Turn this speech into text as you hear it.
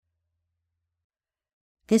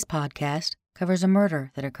This podcast covers a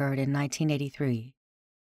murder that occurred in 1983.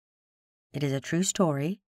 It is a true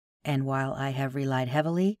story, and while I have relied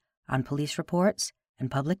heavily on police reports and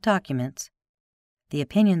public documents, the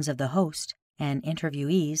opinions of the host and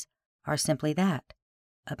interviewees are simply that,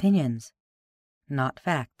 opinions, not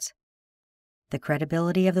facts. The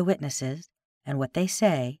credibility of the witnesses and what they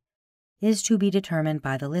say is to be determined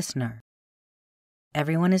by the listener.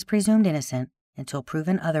 Everyone is presumed innocent until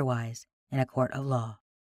proven otherwise in a court of law.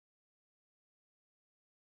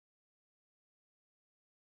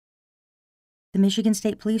 The Michigan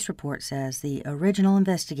State Police report says the original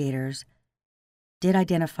investigators did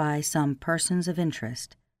identify some persons of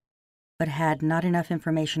interest, but had not enough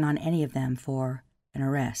information on any of them for an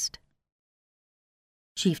arrest.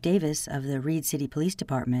 Chief Davis of the Reed City Police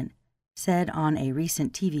Department said on a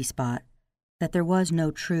recent TV spot that there was no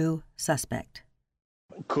true suspect.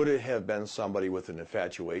 Could it have been somebody with an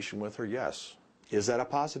infatuation with her? Yes. Is that a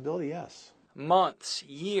possibility? Yes. Months,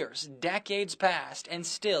 years, decades passed, and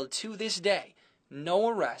still, to this day, no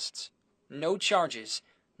arrests, no charges,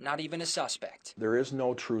 not even a suspect. There is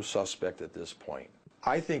no true suspect at this point.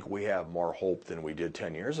 I think we have more hope than we did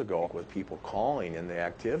 10 years ago with people calling in the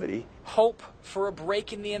activity. Hope for a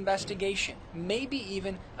break in the investigation, maybe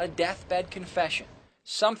even a deathbed confession,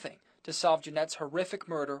 something to solve Jeanette's horrific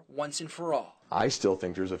murder once and for all. I still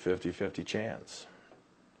think there's a 50-50 chance.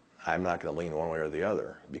 I'm not going to lean one way or the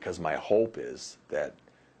other because my hope is that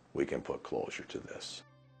we can put closure to this.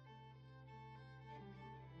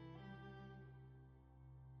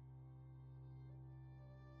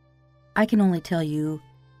 I can only tell you,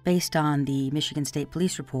 based on the Michigan State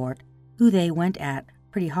Police report, who they went at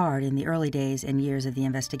pretty hard in the early days and years of the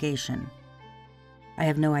investigation. I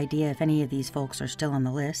have no idea if any of these folks are still on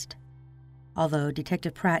the list, although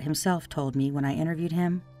Detective Pratt himself told me when I interviewed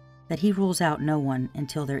him that he rules out no one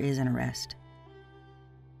until there is an arrest.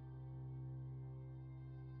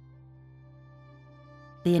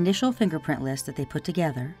 The initial fingerprint list that they put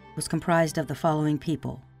together was comprised of the following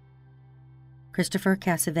people. Christopher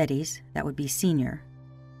Cassavetes, that would be Sr.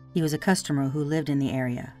 He was a customer who lived in the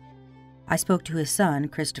area. I spoke to his son,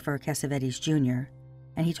 Christopher Cassavetes Jr.,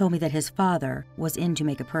 and he told me that his father was in to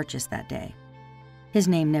make a purchase that day. His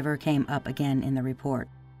name never came up again in the report.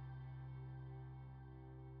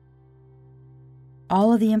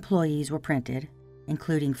 All of the employees were printed,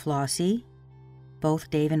 including Flossie, both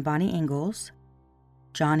Dave and Bonnie Ingalls,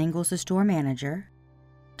 John Ingalls, the store manager,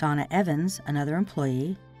 Donna Evans, another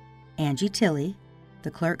employee, Angie Tilley, the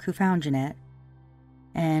clerk who found Jeanette,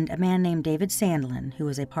 and a man named David Sandlin, who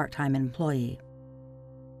was a part-time employee.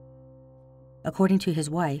 According to his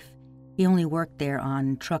wife, he only worked there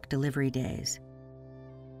on truck delivery days.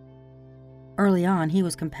 Early on, he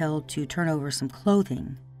was compelled to turn over some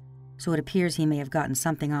clothing, so it appears he may have gotten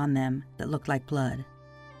something on them that looked like blood.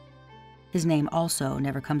 His name also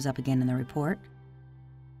never comes up again in the report.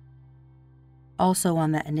 Also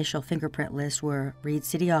on that initial fingerprint list were Reed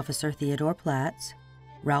City Officer Theodore Platts,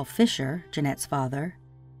 Ralph Fisher, Jeanette's father,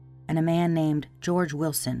 and a man named George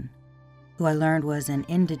Wilson, who I learned was an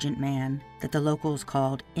indigent man that the locals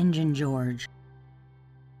called Injun George.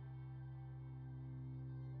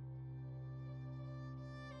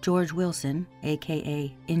 George Wilson,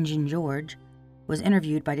 aka Injun George, was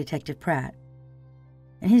interviewed by Detective Pratt,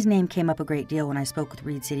 and his name came up a great deal when I spoke with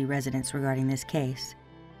Reed City residents regarding this case.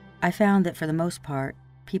 I found that for the most part,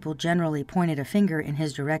 people generally pointed a finger in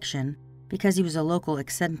his direction because he was a local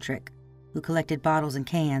eccentric who collected bottles and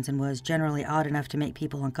cans and was generally odd enough to make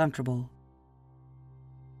people uncomfortable.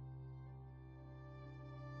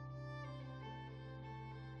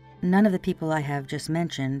 None of the people I have just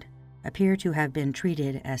mentioned appear to have been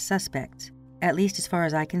treated as suspects, at least as far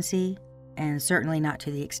as I can see, and certainly not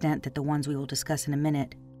to the extent that the ones we will discuss in a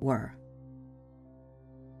minute were.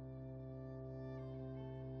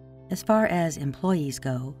 As far as employees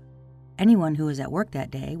go, anyone who was at work that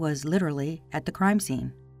day was literally at the crime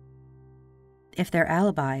scene. If their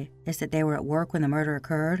alibi is that they were at work when the murder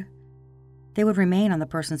occurred, they would remain on the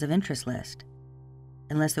persons of interest list,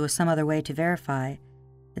 unless there was some other way to verify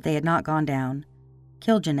that they had not gone down,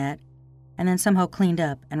 killed Jeanette, and then somehow cleaned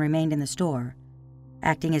up and remained in the store,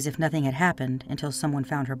 acting as if nothing had happened until someone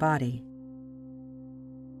found her body.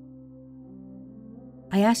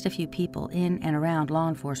 I asked a few people in and around law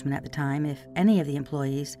enforcement at the time if any of the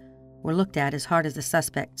employees were looked at as hard as the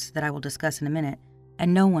suspects that I will discuss in a minute,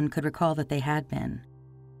 and no one could recall that they had been.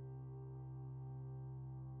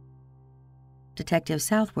 Detective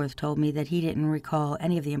Southworth told me that he didn't recall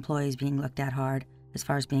any of the employees being looked at hard as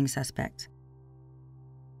far as being suspects.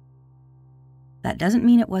 That doesn't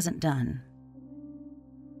mean it wasn't done.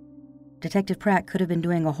 Detective Pratt could have been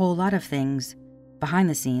doing a whole lot of things behind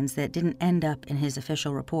the scenes that didn't end up in his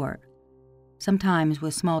official report. Sometimes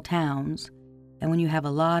with small towns, and when you have a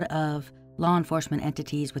lot of law enforcement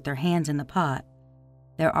entities with their hands in the pot,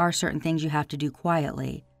 there are certain things you have to do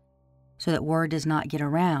quietly so that word does not get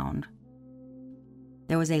around.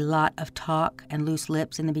 There was a lot of talk and loose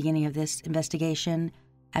lips in the beginning of this investigation,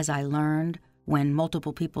 as I learned when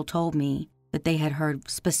multiple people told me that they had heard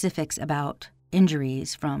specifics about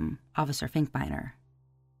injuries from Officer Finkbeiner,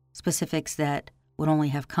 specifics that would only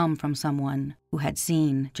have come from someone who had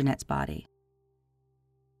seen Jeanette's body.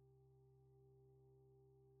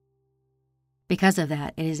 Because of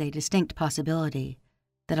that, it is a distinct possibility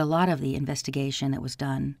that a lot of the investigation that was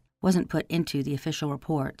done wasn't put into the official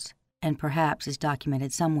reports and perhaps is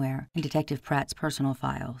documented somewhere in Detective Pratt's personal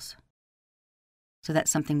files. So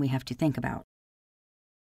that's something we have to think about.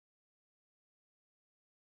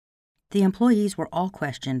 The employees were all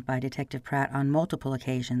questioned by Detective Pratt on multiple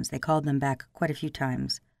occasions. They called them back quite a few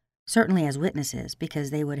times, certainly as witnesses because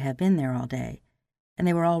they would have been there all day, and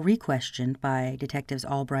they were all re-questioned by Detectives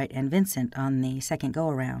Albright and Vincent on the second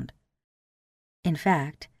go-around. In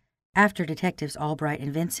fact, after Detectives Albright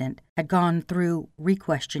and Vincent had gone through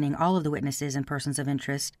re-questioning all of the witnesses and persons of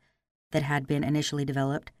interest that had been initially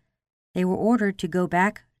developed, they were ordered to go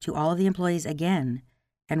back to all of the employees again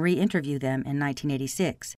and re-interview them in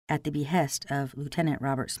 1986 at the behest of Lieutenant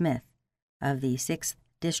Robert Smith of the 6th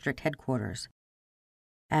District Headquarters.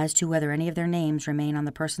 As to whether any of their names remain on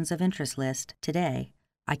the persons of interest list today,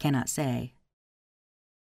 I cannot say.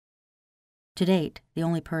 To date, the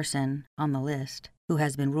only person on the list who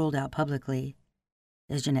has been ruled out publicly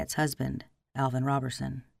is Jeanette's husband, Alvin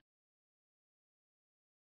Robertson.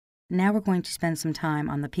 Now we're going to spend some time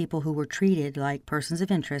on the people who were treated like persons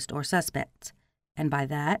of interest or suspects, and by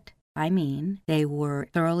that, I mean they were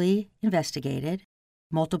thoroughly investigated,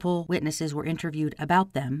 multiple witnesses were interviewed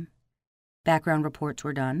about them, background reports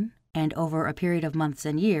were done, and over a period of months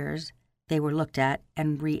and years, they were looked at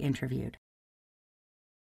and re-interviewed.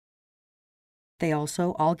 They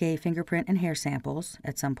also all gave fingerprint and hair samples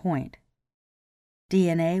at some point.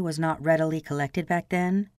 DNA was not readily collected back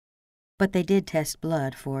then, but they did test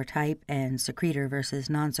blood for type and secretor versus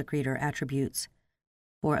non-secretor attributes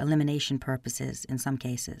for elimination purposes in some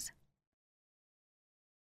cases.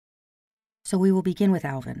 So we will begin with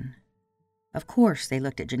Alvin. Of course they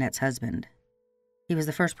looked at Jeanette's husband. He was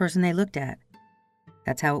the first person they looked at.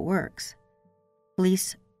 That's how it works.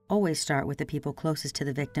 Police always start with the people closest to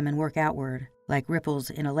the victim and work outward, like ripples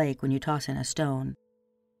in a lake when you toss in a stone.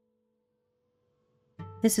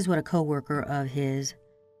 This is what a co-worker of his,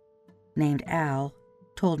 named Al,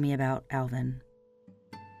 told me about Alvin.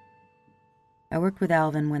 I worked with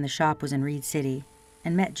Alvin when the shop was in Reed City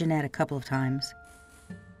and met Jeanette a couple of times.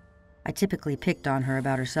 I typically picked on her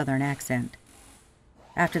about her southern accent.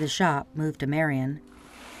 After the shop moved to Marion,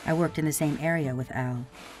 I worked in the same area with Al.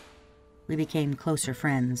 We became closer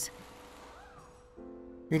friends.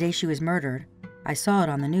 The day she was murdered, I saw it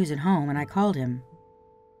on the news at home and I called him.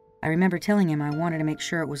 I remember telling him I wanted to make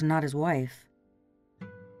sure it was not his wife.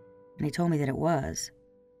 And he told me that it was.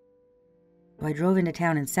 So I drove into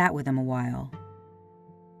town and sat with him a while.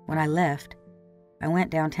 When I left, I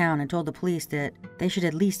went downtown and told the police that they should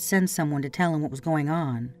at least send someone to tell him what was going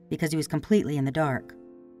on, because he was completely in the dark.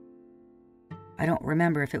 I don't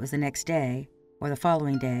remember if it was the next day or the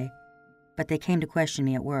following day, but they came to question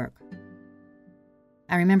me at work.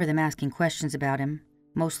 I remember them asking questions about him,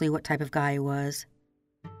 mostly what type of guy he was.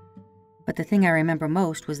 But the thing I remember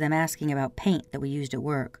most was them asking about paint that we used at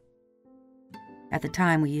work. At the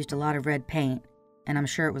time, we used a lot of red paint, and I'm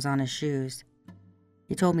sure it was on his shoes.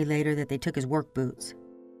 He told me later that they took his work boots.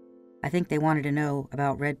 I think they wanted to know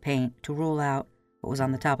about red paint to rule out what was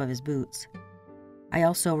on the top of his boots. I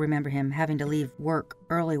also remember him having to leave work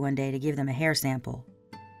early one day to give them a hair sample.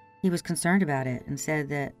 He was concerned about it and said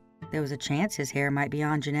that there was a chance his hair might be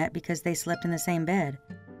on Jeanette because they slept in the same bed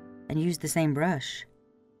and used the same brush.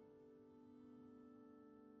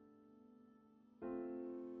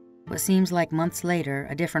 What seems like months later,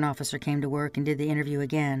 a different officer came to work and did the interview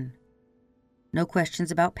again. No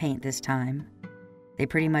questions about paint this time. They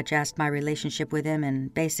pretty much asked my relationship with him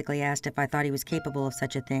and basically asked if I thought he was capable of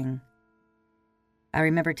such a thing. I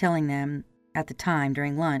remember telling them, at the time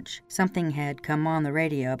during lunch, something had come on the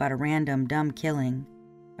radio about a random dumb killing.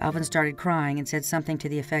 Alvin started crying and said something to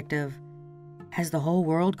the effect of, "Has the whole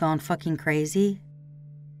world gone fucking crazy?"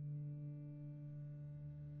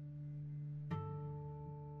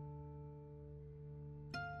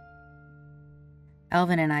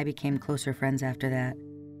 Alvin and I became closer friends after that.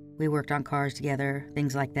 We worked on cars together,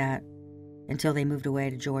 things like that, until they moved away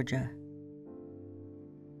to Georgia.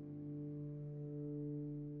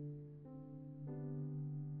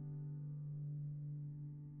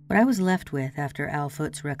 What I was left with after Al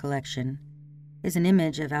Foot's recollection is an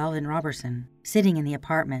image of Alvin Robertson sitting in the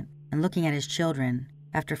apartment and looking at his children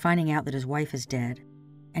after finding out that his wife is dead,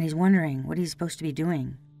 and he's wondering what he's supposed to be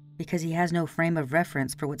doing because he has no frame of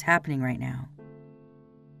reference for what's happening right now.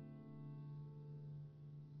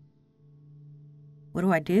 What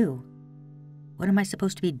do I do? What am I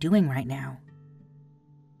supposed to be doing right now?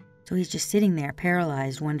 So he's just sitting there,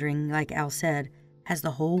 paralyzed, wondering, like Al said, has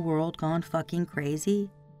the whole world gone fucking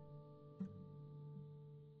crazy?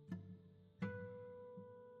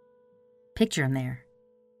 Picture him there.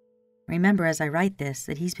 Remember, as I write this,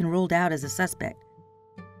 that he's been ruled out as a suspect.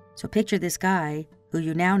 So picture this guy, who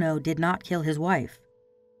you now know did not kill his wife.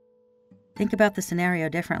 Think about the scenario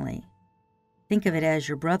differently. Think of it as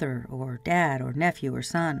your brother, or dad, or nephew, or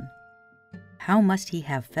son. How must he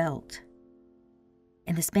have felt?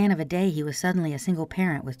 In the span of a day, he was suddenly a single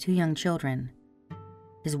parent with 2 young children.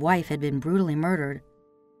 His wife had been brutally murdered,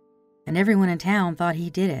 and everyone in town thought he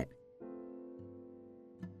did it.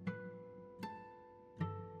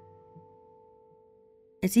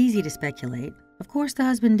 It's easy to speculate. Of course the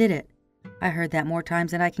husband did it. I heard that more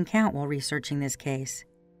times than I can count while researching this case.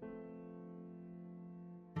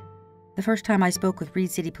 The first time I spoke with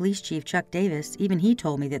Reed City Police Chief Chuck Davis, even he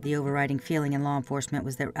told me that the overriding feeling in law enforcement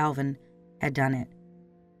was that Alvin had done it.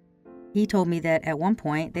 He told me that at one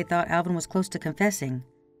point they thought Alvin was close to confessing,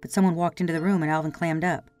 but someone walked into the room and Alvin clammed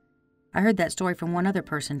up. I heard that story from one other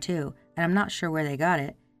person too, and I'm not sure where they got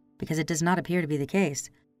it, because it does not appear to be the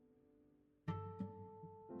case.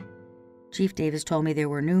 Chief Davis told me there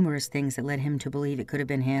were numerous things that led him to believe it could have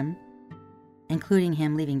been him, including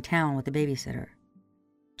him leaving town with the babysitter.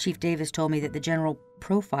 Chief Davis told me that the general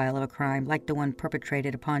profile of a crime like the one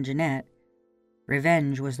perpetrated upon Jeanette,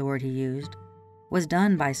 revenge was the word he used, was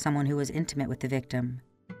done by someone who was intimate with the victim.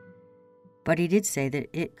 But he did say that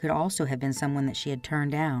it could also have been someone that she had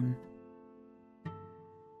turned down.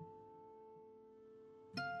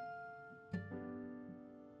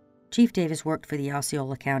 Chief Davis worked for the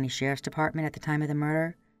Osceola County Sheriff's Department at the time of the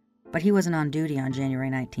murder, but he wasn't on duty on January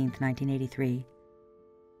 19, 1983.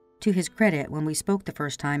 To his credit, when we spoke the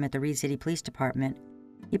first time at the Reed City Police Department,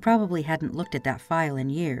 he probably hadn't looked at that file in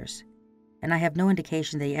years, and I have no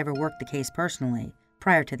indication that he ever worked the case personally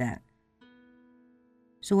prior to that.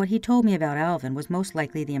 So what he told me about Alvin was most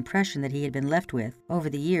likely the impression that he had been left with over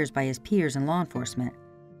the years by his peers in law enforcement,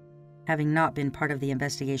 having not been part of the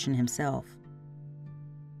investigation himself.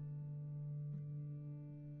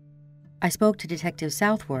 I spoke to Detective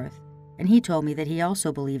Southworth, and he told me that he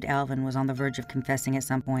also believed Alvin was on the verge of confessing at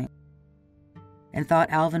some point, and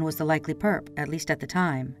thought Alvin was the likely perp, at least at the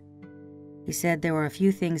time. He said there were a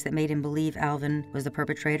few things that made him believe Alvin was the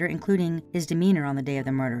perpetrator, including his demeanor on the day of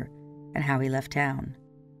the murder, and how he left town.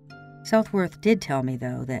 Southworth did tell me,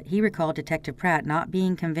 though, that he recalled Detective Pratt not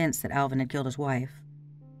being convinced that Alvin had killed his wife,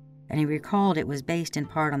 and he recalled it was based in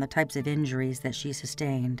part on the types of injuries that she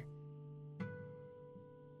sustained.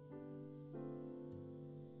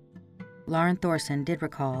 Lauren Thorson did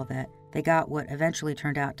recall that they got what eventually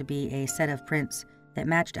turned out to be a set of prints that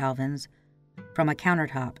matched Alvin's from a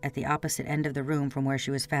countertop at the opposite end of the room from where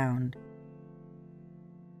she was found.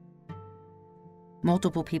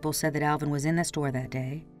 Multiple people said that Alvin was in the store that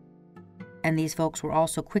day, and these folks were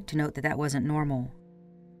also quick to note that that wasn't normal.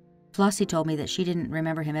 Flossie told me that she didn't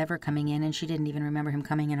remember him ever coming in, and she didn't even remember him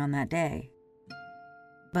coming in on that day.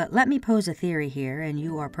 But let me pose a theory here, and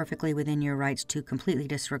you are perfectly within your rights to completely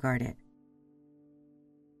disregard it.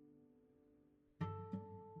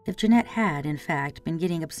 If Jeanette had, in fact, been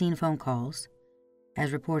getting obscene phone calls,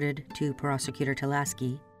 as reported to Prosecutor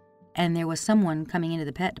Talaski, and there was someone coming into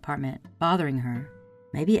the pet department bothering her,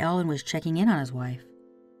 maybe Alvin was checking in on his wife.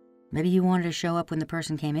 Maybe he wanted to show up when the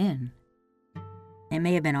person came in. It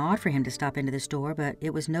may have been odd for him to stop into the store, but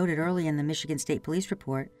it was noted early in the Michigan State Police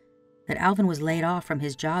report that Alvin was laid off from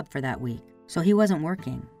his job for that week, so he wasn't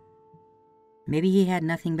working. Maybe he had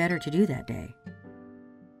nothing better to do that day.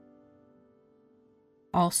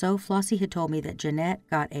 Also, Flossie had told me that Jeanette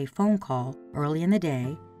got a phone call early in the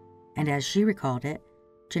day, and as she recalled it,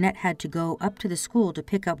 Jeanette had to go up to the school to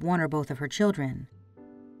pick up one or both of her children.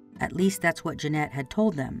 At least that's what Jeanette had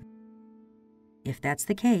told them. If that's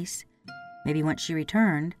the case, maybe once she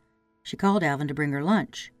returned, she called Alvin to bring her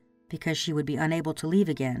lunch, because she would be unable to leave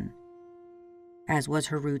again, as was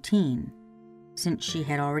her routine, since she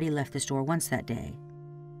had already left the store once that day.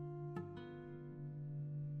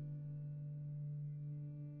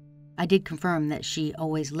 I did confirm that she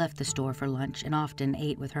always left the store for lunch and often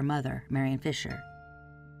ate with her mother, Marion Fisher.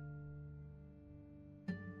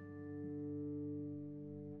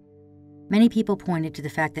 Many people pointed to the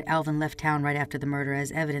fact that Alvin left town right after the murder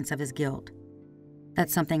as evidence of his guilt.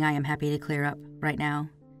 That's something I am happy to clear up right now.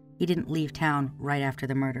 He didn't leave town right after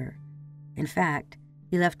the murder. In fact,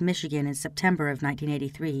 he left Michigan in September of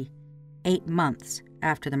 1983, 8 months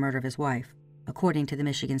after the murder of his wife, according to the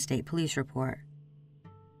Michigan State Police report.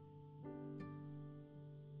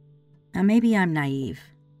 Now, maybe I'm naive,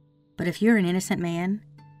 but if you're an innocent man,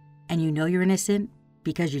 and you know you're innocent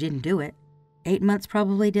because you didn't do it, 8 months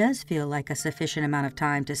probably does feel like a sufficient amount of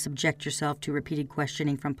time to subject yourself to repeated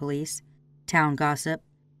questioning from police, town gossip,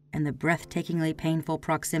 and the breathtakingly painful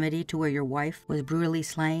proximity to where your wife was brutally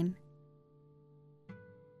slain.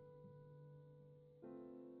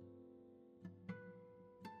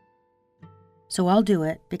 So I'll do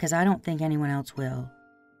it because I don't think anyone else will.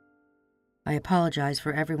 I apologize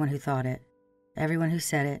for everyone who thought it, everyone who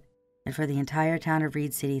said it, and for the entire town of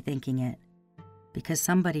Reed City thinking it, because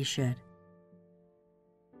somebody should.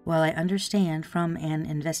 While I understand from an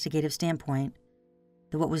investigative standpoint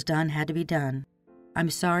that what was done had to be done, I'm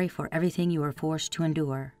sorry for everything you were forced to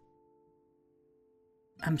endure.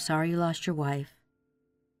 I'm sorry you lost your wife,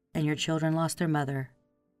 and your children lost their mother.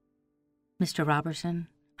 Mr. Robertson,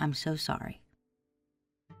 I'm so sorry.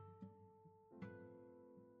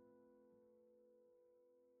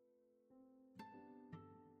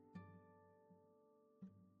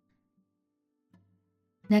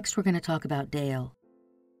 Next, we're going to talk about Dale.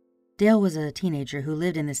 Dale was a teenager who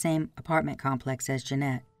lived in the same apartment complex as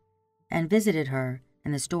Jeanette and visited her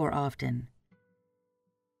in the store often.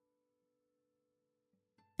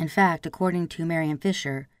 In fact, according to Marion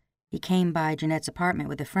Fisher, he came by Jeanette's apartment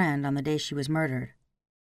with a friend on the day she was murdered.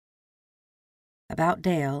 About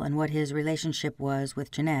Dale and what his relationship was with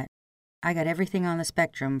Jeanette, I got everything on the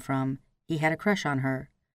spectrum from he had a crush on her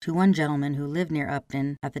to one gentleman who lived near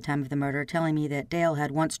Upton at the time of the murder telling me that Dale had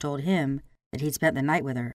once told him that he'd spent the night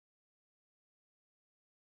with her.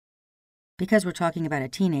 Because we're talking about a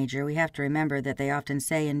teenager, we have to remember that they often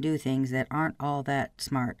say and do things that aren't all that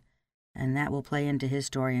smart, and that will play into his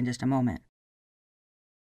story in just a moment.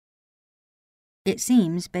 It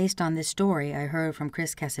seems, based on this story I heard from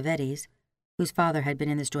Chris Cassavetes, whose father had been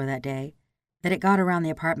in the store that day, that it got around the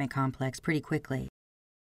apartment complex pretty quickly.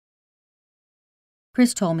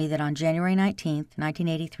 Chris told me that on January 19th,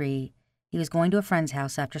 1983, he was going to a friend's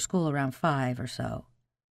house after school around 5 or so.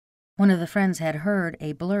 One of the friends had heard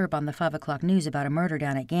a blurb on the 5 o'clock news about a murder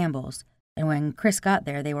down at Gamble's, and when Chris got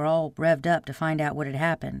there, they were all revved up to find out what had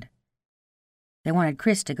happened. They wanted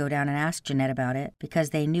Chris to go down and ask Jeanette about it because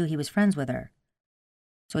they knew he was friends with her.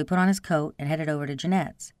 So he put on his coat and headed over to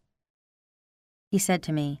Jeanette's. He said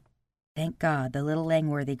to me, "Thank God the little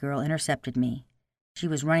Langworthy girl intercepted me. She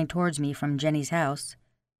was running towards me from Jenny's house."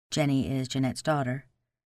 Jenny is Jeanette's daughter.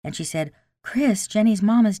 And she said, "Chris, Jenny's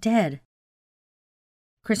mom is dead."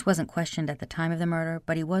 Chris wasn't questioned at the time of the murder,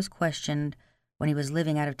 but he was questioned when he was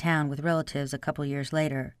living out of town with relatives a couple years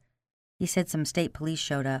later. He said some state police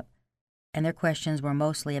showed up, and their questions were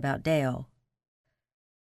mostly about Dale.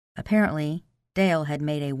 Apparently, Dale had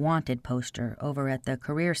made a wanted poster over at the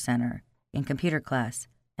Career Center in computer class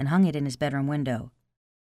and hung it in his bedroom window.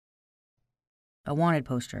 A wanted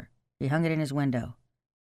poster. He hung it in his window,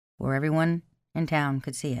 where everyone in town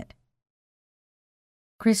could see it.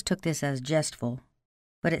 Chris took this as jestful,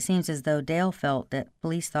 but it seems as though Dale felt that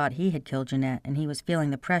police thought he had killed Jeanette and he was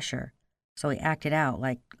feeling the pressure, so he acted out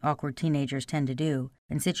like awkward teenagers tend to do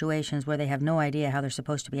in situations where they have no idea how they're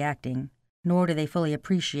supposed to be acting, nor do they fully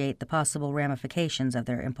appreciate the possible ramifications of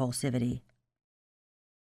their impulsivity.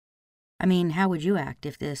 I mean, how would you act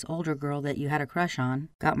if this older girl that you had a crush on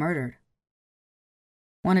got murdered?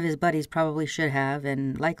 One of his buddies probably should have,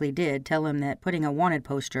 and likely did, tell him that putting a wanted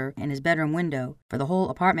poster in his bedroom window for the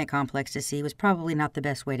whole apartment complex to see was probably not the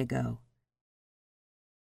best way to go.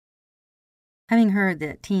 Having heard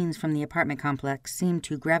that teens from the apartment complex seemed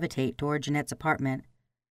to gravitate toward Jeanette's apartment,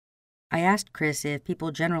 I asked Chris if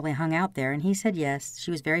people generally hung out there, and he said yes,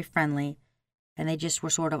 she was very friendly, and they just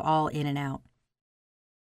were sort of all in and out.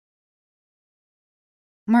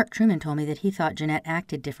 Mark Truman told me that he thought Jeanette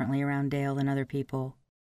acted differently around Dale than other people.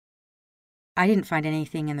 I didn't find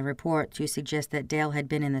anything in the report to suggest that Dale had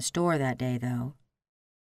been in the store that day, though.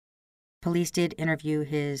 Police did interview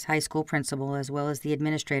his high school principal as well as the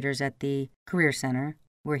administrators at the Career Center,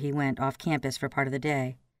 where he went off campus for part of the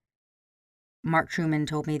day. Mark Truman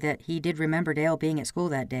told me that he did remember Dale being at school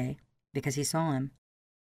that day, because he saw him.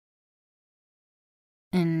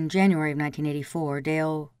 In January of 1984,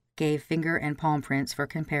 Dale gave finger and palm prints for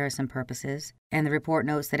comparison purposes, and the report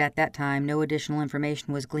notes that at that time no additional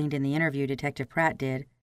information was gleaned in the interview Detective Pratt did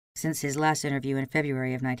since his last interview in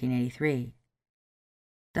February of 1983.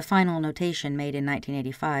 The final notation made in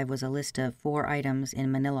 1985 was a list of 4 items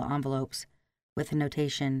in manila envelopes with the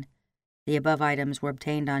notation, The above items were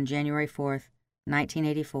obtained on January 4,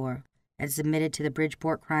 1984, and submitted to the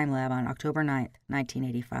Bridgeport Crime Lab on October 9,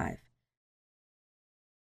 1985.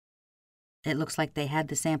 It looks like they had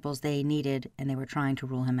the samples they needed and they were trying to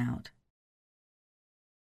rule him out.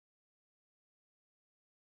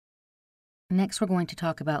 Next, we're going to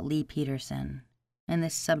talk about Lee Peterson, and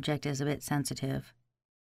this subject is a bit sensitive.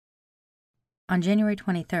 On January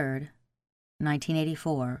 23,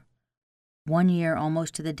 1984, 1 year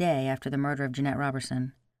almost to the day after the murder of Jeanette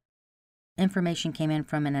Robertson, information came in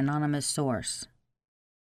from an anonymous source.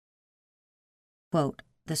 Quote,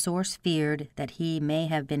 "The source feared that he may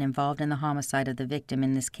have been involved in the homicide of the victim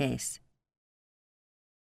in this case.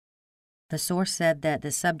 The source said that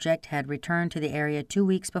the subject had returned to the area 2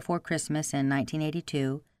 weeks before Christmas in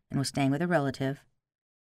 1982 and was staying with a relative.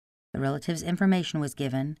 The relative's information was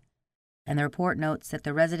given, and the report notes that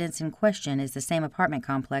the residence in question is the same apartment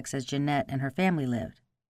complex as Jeanette and her family lived.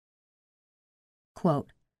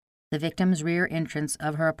 Quote, "The victim's rear entrance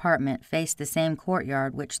of her apartment faced the same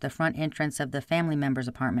courtyard which the front entrance of the family member's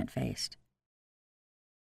apartment faced.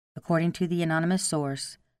 According to the anonymous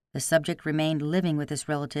source, the subject remained living with this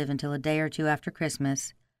relative until a day or two after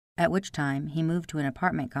Christmas, at which time he moved to an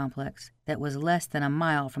apartment complex that was less than a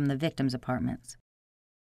mile from the victim's apartments."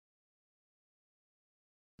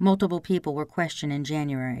 Multiple people were questioned in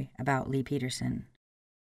January about Lee Peterson.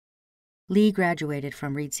 Lee graduated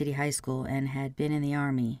from Reed City High School and had been in the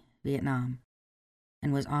Army, Vietnam,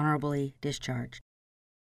 and was honorably discharged.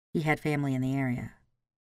 He had family in the area.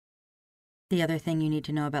 The other thing you need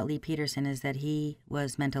to know about Lee Peterson is that he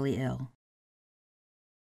was mentally ill.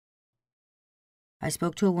 I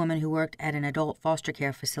spoke to a woman who worked at an adult foster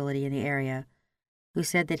care facility in the area who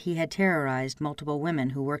said that he had terrorized multiple women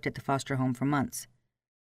who worked at the foster home for months.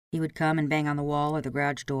 He would come and bang on the wall or the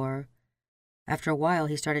garage door. After a while,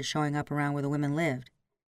 he started showing up around where the women lived.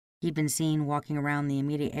 He'd been seen walking around the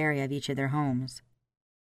immediate area of each of their homes.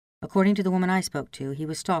 According to the woman I spoke to, he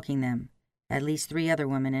was stalking them, at least 3 other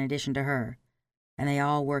women in addition to her, and they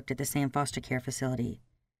all worked at the same foster care facility.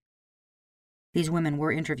 These women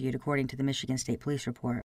were interviewed according to the Michigan State Police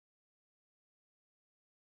report.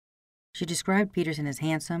 She described Peterson as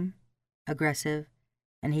handsome, aggressive,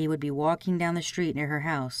 and he would be walking down the street near her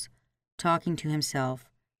house, talking to himself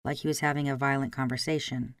like he was having a violent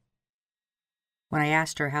conversation. When I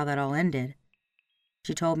asked her how that all ended,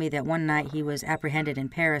 she told me that one night he was apprehended in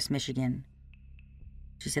Paris, Michigan.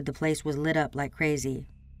 She said the place was lit up like crazy.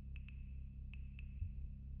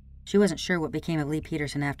 She wasn't sure what became of Lee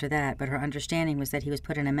Peterson after that, but her understanding was that he was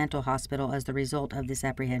put in a mental hospital as the result of this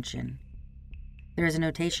apprehension. There is a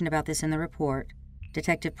notation about this in the report.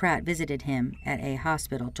 Detective Pratt visited him at a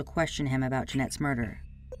hospital to question him about Jeanette's murder.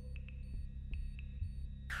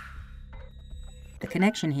 The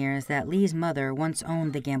connection here is that Lee's mother once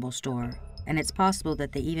owned the Gamble store, and it's possible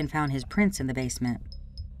that they even found his prints in the basement.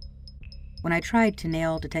 When I tried to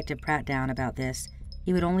nail Detective Pratt down about this,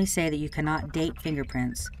 he would only say that you cannot date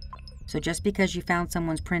fingerprints, so just because you found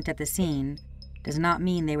someone's print at the scene does not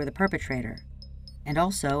mean they were the perpetrator. And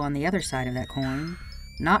also, on the other side of that coin,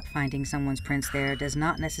 not finding someone's prints there does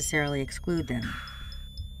not necessarily exclude them.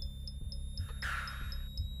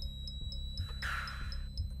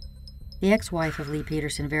 The ex-wife of Lee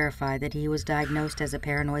Peterson verified that he was diagnosed as a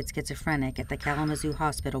paranoid schizophrenic at the Kalamazoo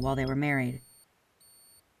Hospital while they were married.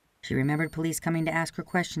 She remembered police coming to ask her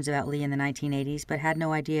questions about Lee in the 1980s, but had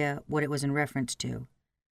no idea what it was in reference to.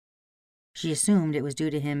 She assumed it was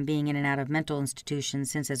due to him being in and out of mental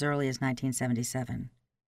institutions since as early as 1977.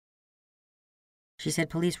 She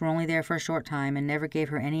said police were only there for a short time and never gave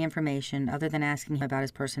her any information other than asking him about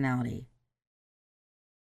his personality.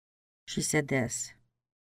 She said this: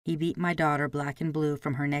 "He beat my daughter black and blue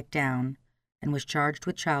from her neck down and was charged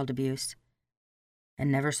with child abuse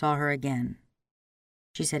and never saw her again."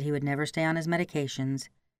 She said he would never stay on his medications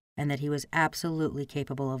and that he was absolutely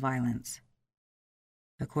capable of violence.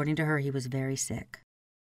 According to her, he was very sick.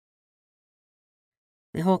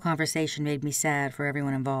 The whole conversation made me sad for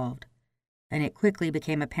everyone involved, and it quickly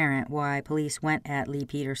became apparent why police went at Lee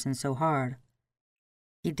Peterson so hard.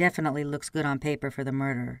 He definitely looks good on paper for the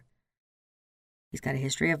murder. He's got a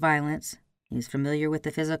history of violence. He's familiar with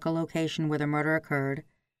the physical location where the murder occurred.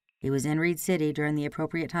 He was in Reed City during the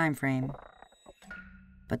appropriate time frame.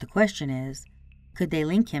 But the question is, could they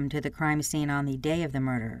link him to the crime scene on the day of the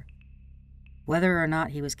murder? Whether or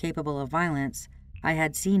not he was capable of violence, I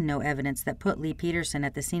had seen no evidence that put Lee Peterson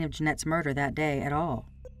at the scene of Jeanette's murder that day at all.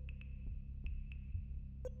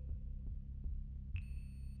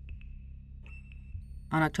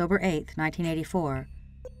 On October 8, 1984,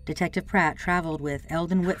 Detective Pratt traveled with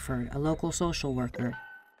Eldon Whitford, a local social worker,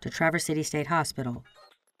 to Traverse City State Hospital.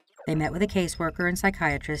 They met with a caseworker and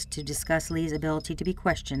psychiatrist to discuss Lee's ability to be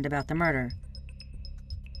questioned about the murder.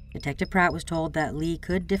 Detective Pratt was told that Lee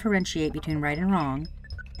could differentiate between right and wrong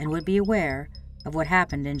and would be aware of what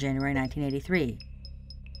happened in January 1983.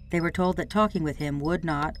 They were told that talking with him would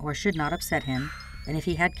not or should not upset him, and if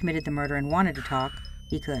he had committed the murder and wanted to talk,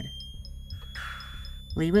 he could.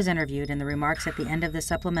 Lee was interviewed, and the remarks at the end of the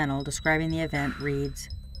supplemental describing the event reads,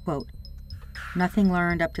 quote, "Nothing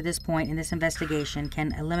learned up to this point in this investigation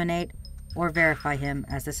can eliminate or verify him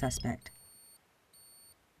as the suspect."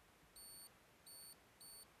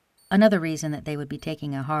 Another reason that they would be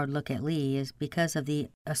taking a hard look at Lee is because of the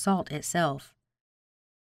assault itself.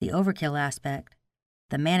 The overkill aspect,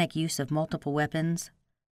 the manic use of multiple weapons,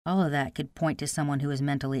 all of that could point to someone who is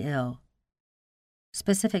mentally ill.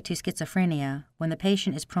 Specific to schizophrenia, when the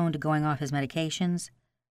patient is prone to going off his medications,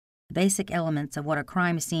 the basic elements of what a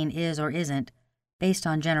crime scene is or isn't, based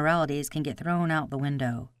on generalities, can get thrown out the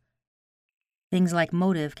window. Things like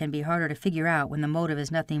motive can be harder to figure out when the motive is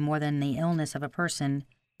nothing more than the illness of a person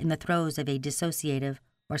in the throes of a dissociative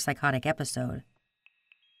or psychotic episode.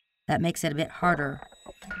 That makes it a bit harder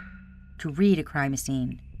to read a crime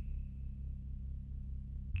scene.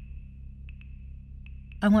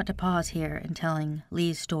 I want to pause here in telling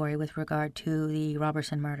Lee's story with regard to the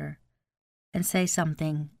Roberson murder and say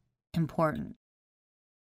something important.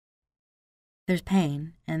 There's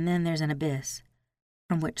pain, and then there's an abyss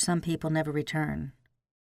from which some people never return.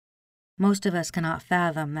 Most of us cannot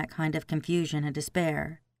fathom that kind of confusion and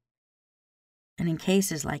despair. And in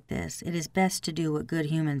cases like this, it is best to do what good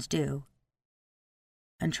humans do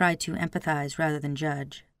and try to empathize rather than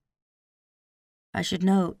judge. I should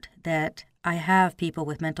note that I have people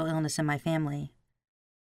with mental illness in my family.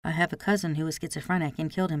 I have a cousin who was schizophrenic and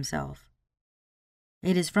killed himself.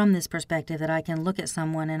 It is from this perspective that I can look at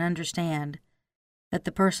someone and understand that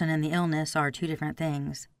the person and the illness are two different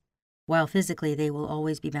things, while physically they will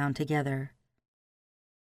always be bound together.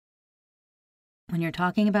 When you're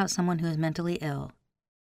talking about someone who is mentally ill,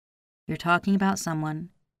 you're talking about someone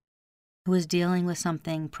who is dealing with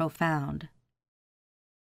something profound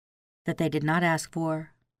that they did not ask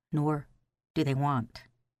for, nor do they want.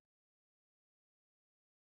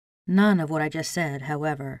 None of what I just said,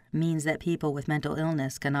 however, means that people with mental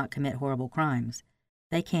illness cannot commit horrible crimes.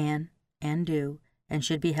 They can, and do, and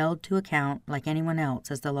should be held to account like anyone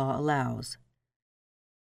else as the law allows.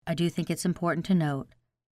 I do think it's important to note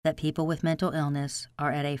that people with mental illness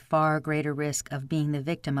are at a far greater risk of being the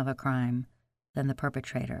victim of a crime than the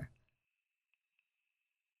perpetrator.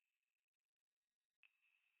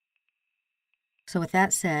 So with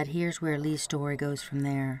that said, here's where Lee's story goes from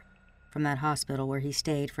there, from that hospital where he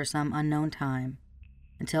stayed for some unknown time,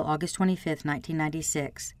 until August 25,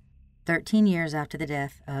 1996, 13 years after the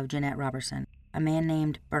death of Jeanette Roberson. A man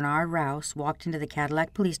named Bernard Rouse walked into the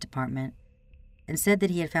Cadillac Police Department and said that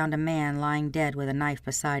he had found a man lying dead with a knife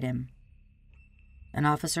beside him. An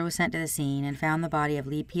officer was sent to the scene and found the body of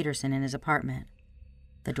Lee Peterson in his apartment.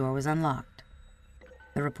 The door was unlocked.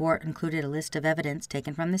 The report included a list of evidence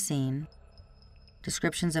taken from the scene,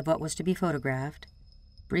 descriptions of what was to be photographed,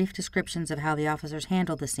 brief descriptions of how the officers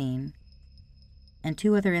handled the scene, and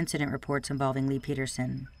 2 other incident reports involving Lee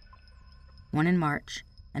Peterson, one in March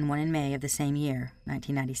and one in May of the same year,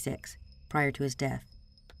 1996, prior to his death.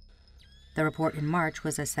 The report in March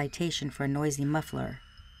was a citation for a noisy muffler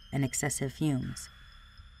and excessive fumes.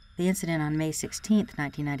 The incident on May 16,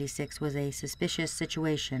 1996 was a suspicious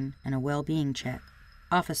situation and a well-being check.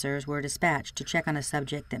 Officers were dispatched to check on a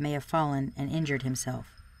subject that may have fallen and injured himself.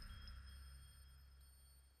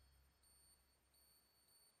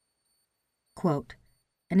 Quote,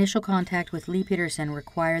 "Initial contact with Lee Peterson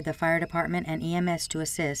required the fire department and EMS to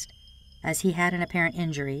assist, as he had an apparent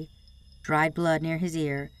injury, dried blood near his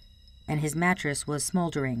ear, and his mattress was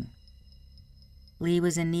smoldering. Lee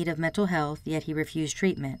was in need of mental health, yet he refused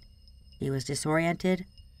treatment. He was disoriented,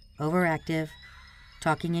 overactive,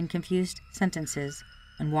 talking in confused sentences,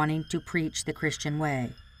 and wanting to preach the Christian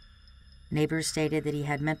way. Neighbors stated that he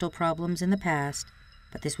had mental problems in the past,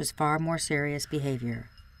 but this was far more serious behavior."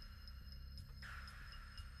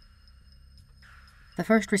 The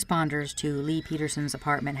first responders to Lee Peterson's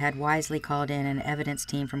apartment had wisely called in an evidence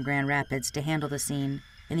team from Grand Rapids to handle the scene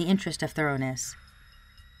in the interest of thoroughness.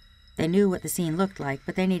 They knew what the scene looked like,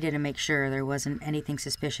 but they needed to make sure there wasn't anything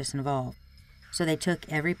suspicious involved. So they took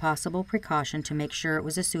every possible precaution to make sure it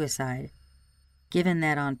was a suicide, given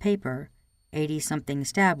that on paper, 80-something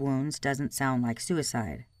stab wounds doesn't sound like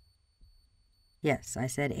suicide. Yes, I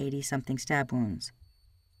said 80-something stab wounds.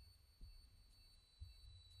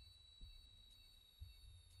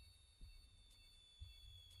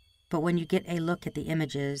 But when you get a look at the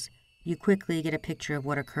images, you quickly get a picture of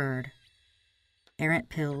what occurred. Errant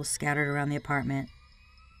pills scattered around the apartment,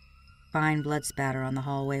 fine blood spatter on the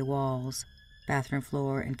hallway walls, bathroom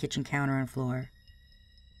floor, and kitchen counter and floor.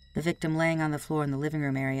 The victim laying on the floor in the living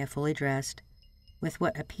room area, fully dressed, with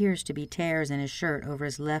what appears to be tears in his shirt over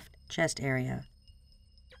his left chest area.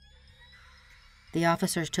 The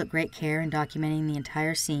officers took great care in documenting the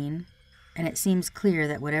entire scene, and it seems clear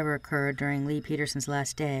that whatever occurred during Lee Peterson's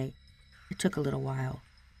last day, it took a little while.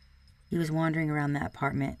 He was wandering around that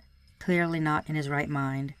apartment, clearly not in his right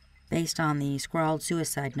mind, based on the scrawled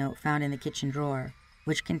suicide note found in the kitchen drawer,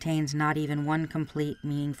 which contains not even one complete,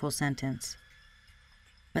 meaningful sentence.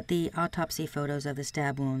 But the autopsy photos of the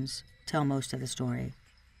stab wounds tell most of the story.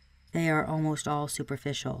 They are almost all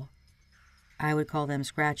superficial. I would call them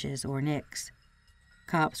scratches or nicks.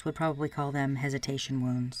 Cops would probably call them hesitation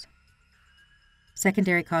wounds.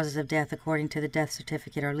 Secondary causes of death according to the death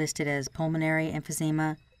certificate are listed as pulmonary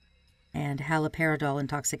emphysema and haloperidol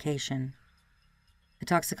intoxication. The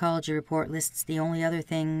toxicology report lists the only other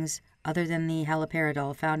things other than the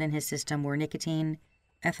haloperidol found in his system were nicotine,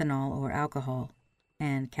 ethanol or alcohol,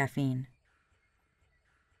 and caffeine.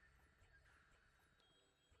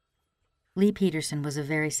 Lee Peterson was a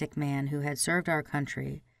very sick man who had served our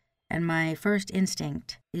country, and my first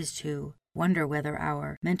instinct is to wonder whether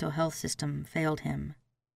our mental health system failed him.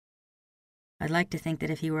 I'd like to think that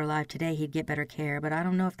if he were alive today, he'd get better care, but I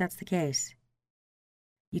don't know if that's the case.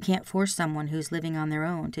 You can't force someone who's living on their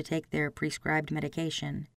own to take their prescribed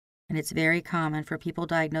medication, and it's very common for people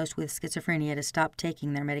diagnosed with schizophrenia to stop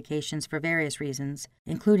taking their medications for various reasons,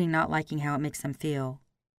 including not liking how it makes them feel.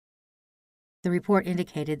 The report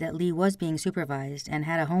indicated that Lee was being supervised and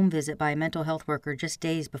had a home visit by a mental health worker just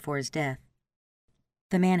days before his death.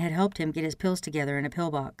 The man had helped him get his pills together in a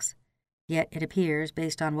pillbox, yet it appears,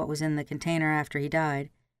 based on what was in the container after he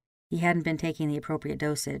died, he hadn't been taking the appropriate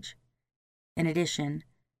dosage. In addition,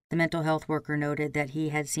 the mental health worker noted that he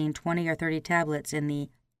had seen 20 or 30 tablets in the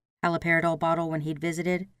haloperidol bottle when he'd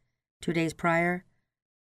visited 2 days prior,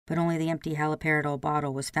 but only the empty haloperidol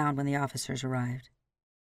bottle was found when the officers arrived.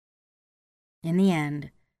 In the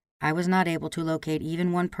end, I was not able to locate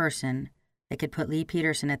even one person that could put Lee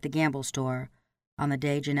Peterson at the gamble store on the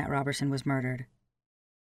day Jeanette Robertson was murdered.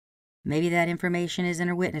 Maybe that information is in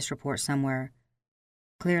her witness report somewhere.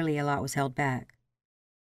 Clearly, a lot was held back.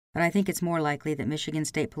 But I think it's more likely that Michigan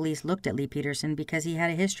State Police looked at Lee Peterson because he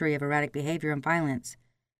had a history of erratic behavior and violence.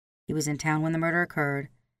 He was in town when the murder occurred,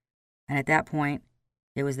 and at that point,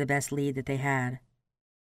 it was the best lead that they had.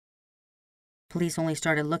 Police only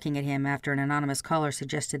started looking at him after an anonymous caller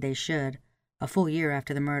suggested they should, a full year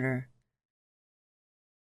after the murder.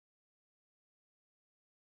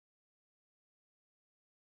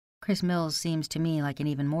 Chris Mills seems to me like an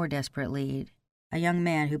even more desperate lead, a young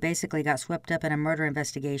man who basically got swept up in a murder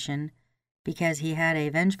investigation because he had a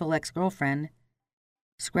vengeful ex-girlfriend,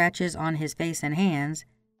 scratches on his face and hands,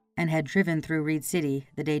 and had driven through Reed City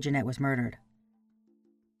the day Jeanette was murdered.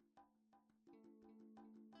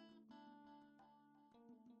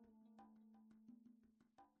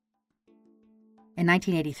 In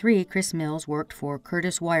 1983, Chris Mills worked for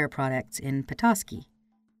Curtis Wire Products in Petoskey.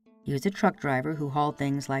 He was a truck driver who hauled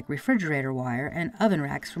things like refrigerator wire and oven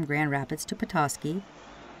racks from Grand Rapids to Petoskey,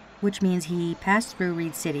 which means he passed through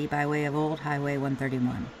Reed City by way of Old Highway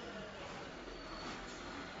 131.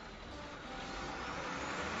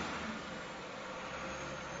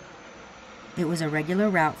 It was a regular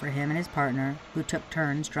route for him and his partner, who took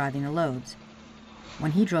turns driving the loads.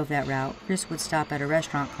 When he drove that route, Chris would stop at a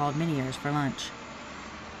restaurant called Meniere's for lunch.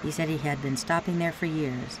 He said he had been stopping there for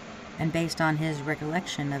years, and based on his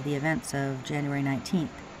recollection of the events of January 19,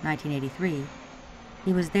 1983,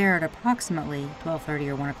 he was there at approximately 12:30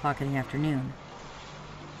 or 1 o'clock in the afternoon.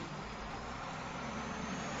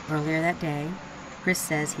 Earlier that day, Chris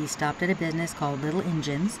says he stopped at a business called Little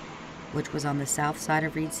Engines, which was on the south side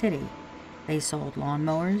of Reed City. They sold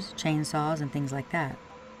lawnmowers, chainsaws, and things like that.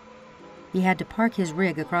 He had to park his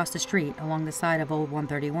rig across the street along the side of Old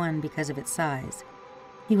 131 because of its size.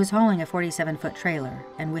 He was hauling a 47-foot trailer,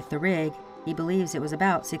 and with the rig, he believes it was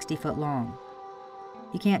about 60 foot long.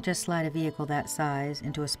 You can't just slide a vehicle that size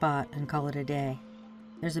into a spot and call it a day.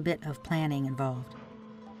 There's a bit of planning involved.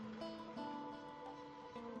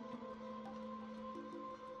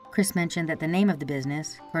 Chris mentioned that the name of the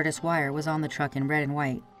business, Curtis Wire, was on the truck in red and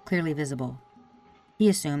white, clearly visible. He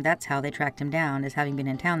assumed that's how they tracked him down as having been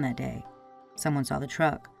in town that day. Someone saw the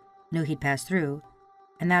truck, knew he'd passed through,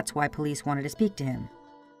 and that's why police wanted to speak to him.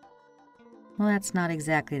 Well, that's not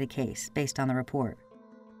exactly the case, based on the report.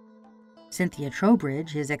 Cynthia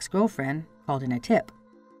Trowbridge, his ex-girlfriend, called in a tip.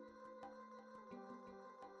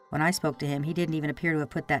 When I spoke to him, he didn't even appear to have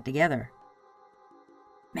put that together.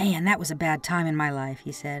 Man, that was a bad time in my life,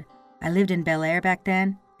 he said. I lived in Bel Air back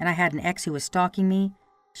then, and I had an ex who was stalking me.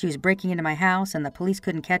 She was breaking into my house, and the police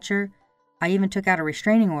couldn't catch her. I even took out a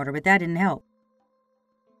restraining order, but that didn't help.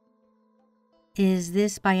 Is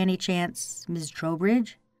this by any chance Ms.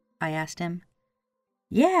 Trowbridge? I asked him.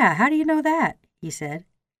 Yeah, how do you know that? He said.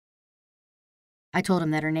 I told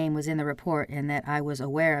him that her name was in the report and that I was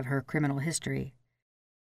aware of her criminal history.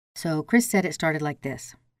 So Chris said it started like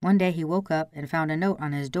this. One day he woke up and found a note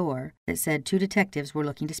on his door that said 2 detectives were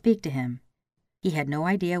looking to speak to him. He had no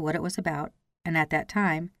idea what it was about, and at that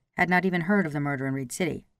time had not even heard of the murder in Reed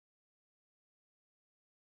City.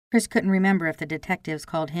 Chris couldn't remember if the detectives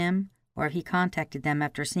called him or if he contacted them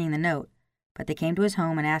after seeing the note, but they came to his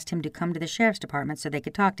home and asked him to come to the sheriff's department so they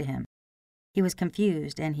could talk to him. He was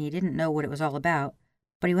confused and he didn't know what it was all about,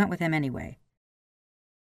 but he went with them anyway.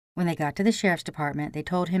 When they got to the sheriff's department, they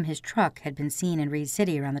told him his truck had been seen in Reed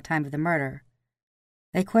City around the time of the murder.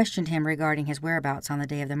 They questioned him regarding his whereabouts on the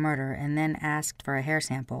day of the murder and then asked for a hair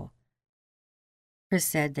sample. Chris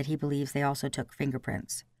said that he believes they also took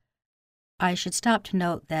fingerprints. I should stop to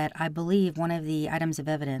note that I believe one of the items of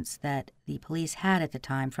evidence that the police had at the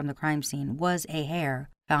time from the crime scene was a hair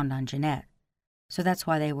found on Jeanette. So that's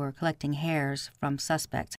why they were collecting hairs from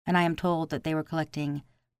suspects, and I am told that they were collecting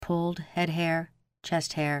pulled head hair,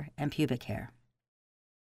 chest hair, and pubic hair.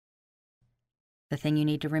 The thing you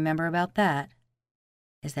need to remember about that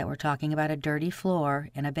is that we're talking about a dirty floor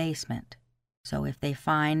in a basement. So if they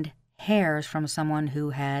find hairs from someone who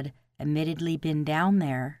had admittedly been down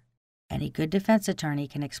there, any good defense attorney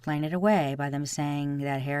can explain it away by them saying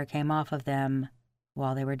that hair came off of them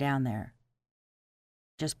while they were down there.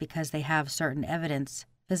 Just because they have certain evidence,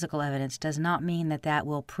 physical evidence, does not mean that that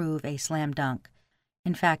will prove a slam dunk.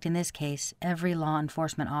 In fact, in this case, every law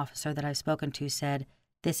enforcement officer that I've spoken to said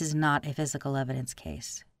this is not a physical evidence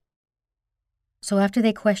case. So after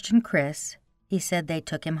they questioned Chris, he said they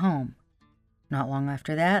took him home. Not long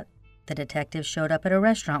after that, the detectives showed up at a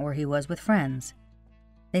restaurant where he was with friends.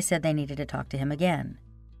 They said they needed to talk to him again.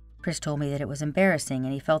 Chris told me that it was embarrassing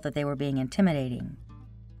and he felt that they were being intimidating.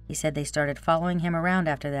 He said they started following him around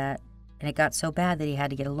after that, and it got so bad that he had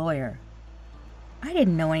to get a lawyer. I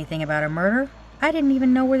didn't know anything about a murder. I didn't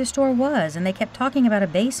even know where the store was, and they kept talking about a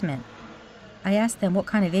basement. I asked them what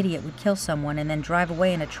kind of idiot would kill someone and then drive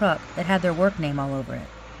away in a truck that had their work name all over it.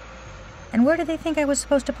 And where did they think I was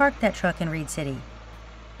supposed to park that truck in Reed City?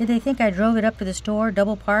 Did they think I drove it up to the store,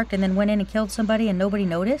 double parked, and then went in and killed somebody and nobody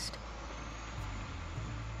noticed?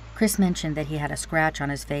 Chris mentioned that he had a scratch on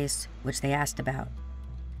his face, which they asked about.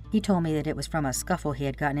 He told me that it was from a scuffle he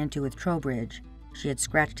had gotten into with Trowbridge. She had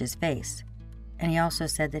scratched his face. And he also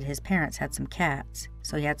said that his parents had some cats,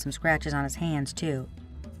 so he had some scratches on his hands too.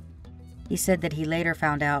 He said that he later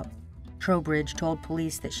found out Trowbridge told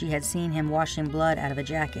police that she had seen him washing blood out of a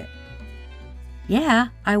jacket. Yeah,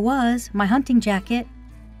 I was, my hunting jacket,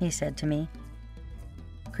 he said to me.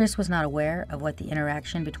 Chris was not aware of what the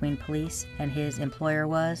interaction between police and his employer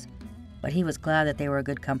was, but he was glad that they were a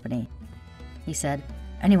good company. He said,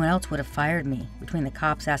 anyone else would have fired me, between the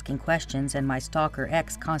cops asking questions and my stalker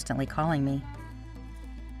ex constantly calling me.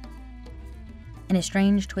 In a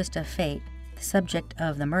strange twist of fate, the subject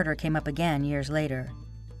of the murder came up again years later.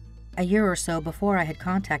 A year or so before I had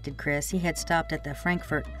contacted Chris, he had stopped at the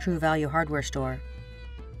Frankfurt True Value hardware store.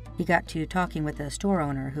 He got to talking with the store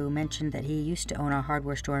owner, who mentioned that he used to own a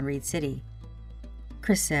hardware store in Reed City.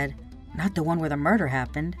 Chris said, "Not the one where the murder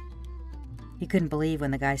happened?" He couldn't believe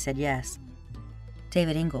when the guy said yes.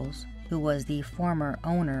 David Ingalls, who was the former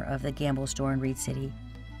owner of the Gamble store in Reed City,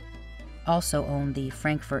 also owned the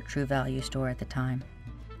Frankfurt True Value store at the time.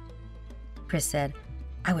 Chris said,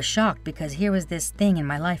 "I was shocked because here was this thing in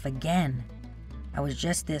my life again. I was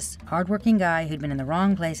just this hardworking guy who'd been in the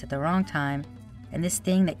wrong place at the wrong time, and this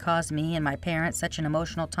thing that caused me and my parents such an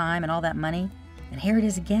emotional time and all that money, and here it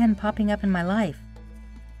is again popping up in my life."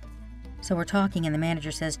 So we're talking and the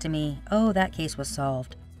manager says to me, "Oh, that case was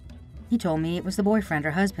solved." He told me it was the boyfriend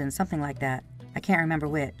or husband, something like that. I can't remember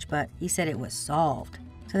which, but he said it was solved.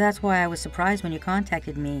 So that's why I was surprised when you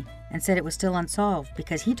contacted me and said it was still unsolved,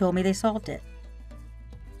 because he told me they solved it.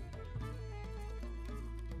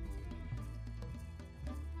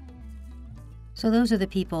 So those are the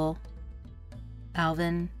people: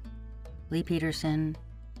 Alvin, Lee Peterson,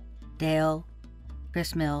 Dale,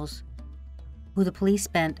 Chris Mills, who the police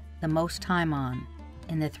spent the most time on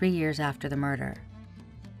in the 3 years after the murder.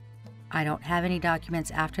 I don't have any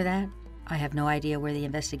documents after that. I have no idea where the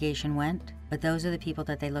investigation went, but those are the people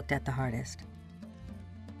that they looked at the hardest.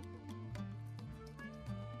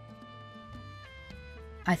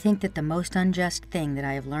 I think that the most unjust thing that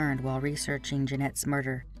I have learned while researching Jeanette's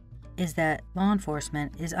murder is that law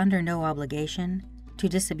enforcement is under no obligation to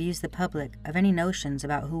disabuse the public of any notions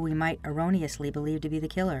about who we might erroneously believe to be the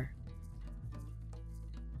killer.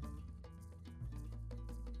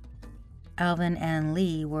 Alvin and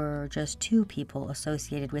Lee were just two people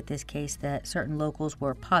associated with this case that certain locals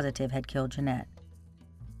were positive had killed Jeanette.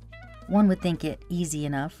 One would think it easy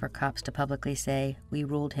enough for cops to publicly say, "We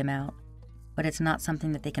ruled him out," but it's not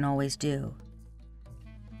something that they can always do.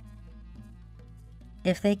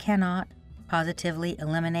 If they cannot positively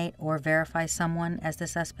eliminate or verify someone as the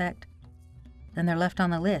suspect, then they're left on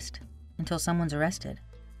the list until someone's arrested.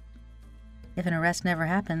 If an arrest never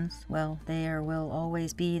happens, well, there will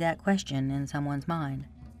always be that question in someone's mind.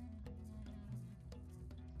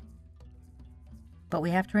 But we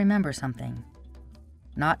have to remember something.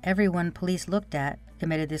 Not everyone police looked at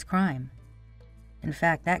committed this crime. In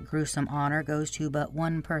fact, that gruesome honor goes to but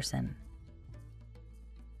one person.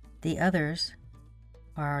 The others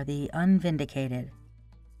are the unvindicated,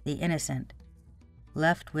 the innocent,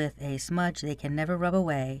 left with a smudge they can never rub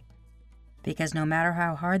away, because no matter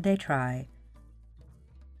how hard they try,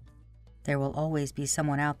 there will always be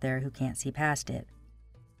someone out there who can't see past it.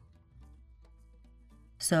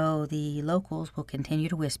 So the locals will continue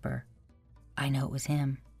to whisper, "I know it was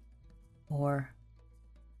him," or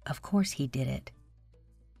 "Of course he did it."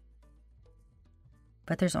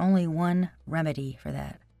 But there's only one remedy for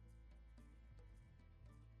that.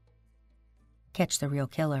 Catch the real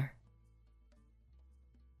killer.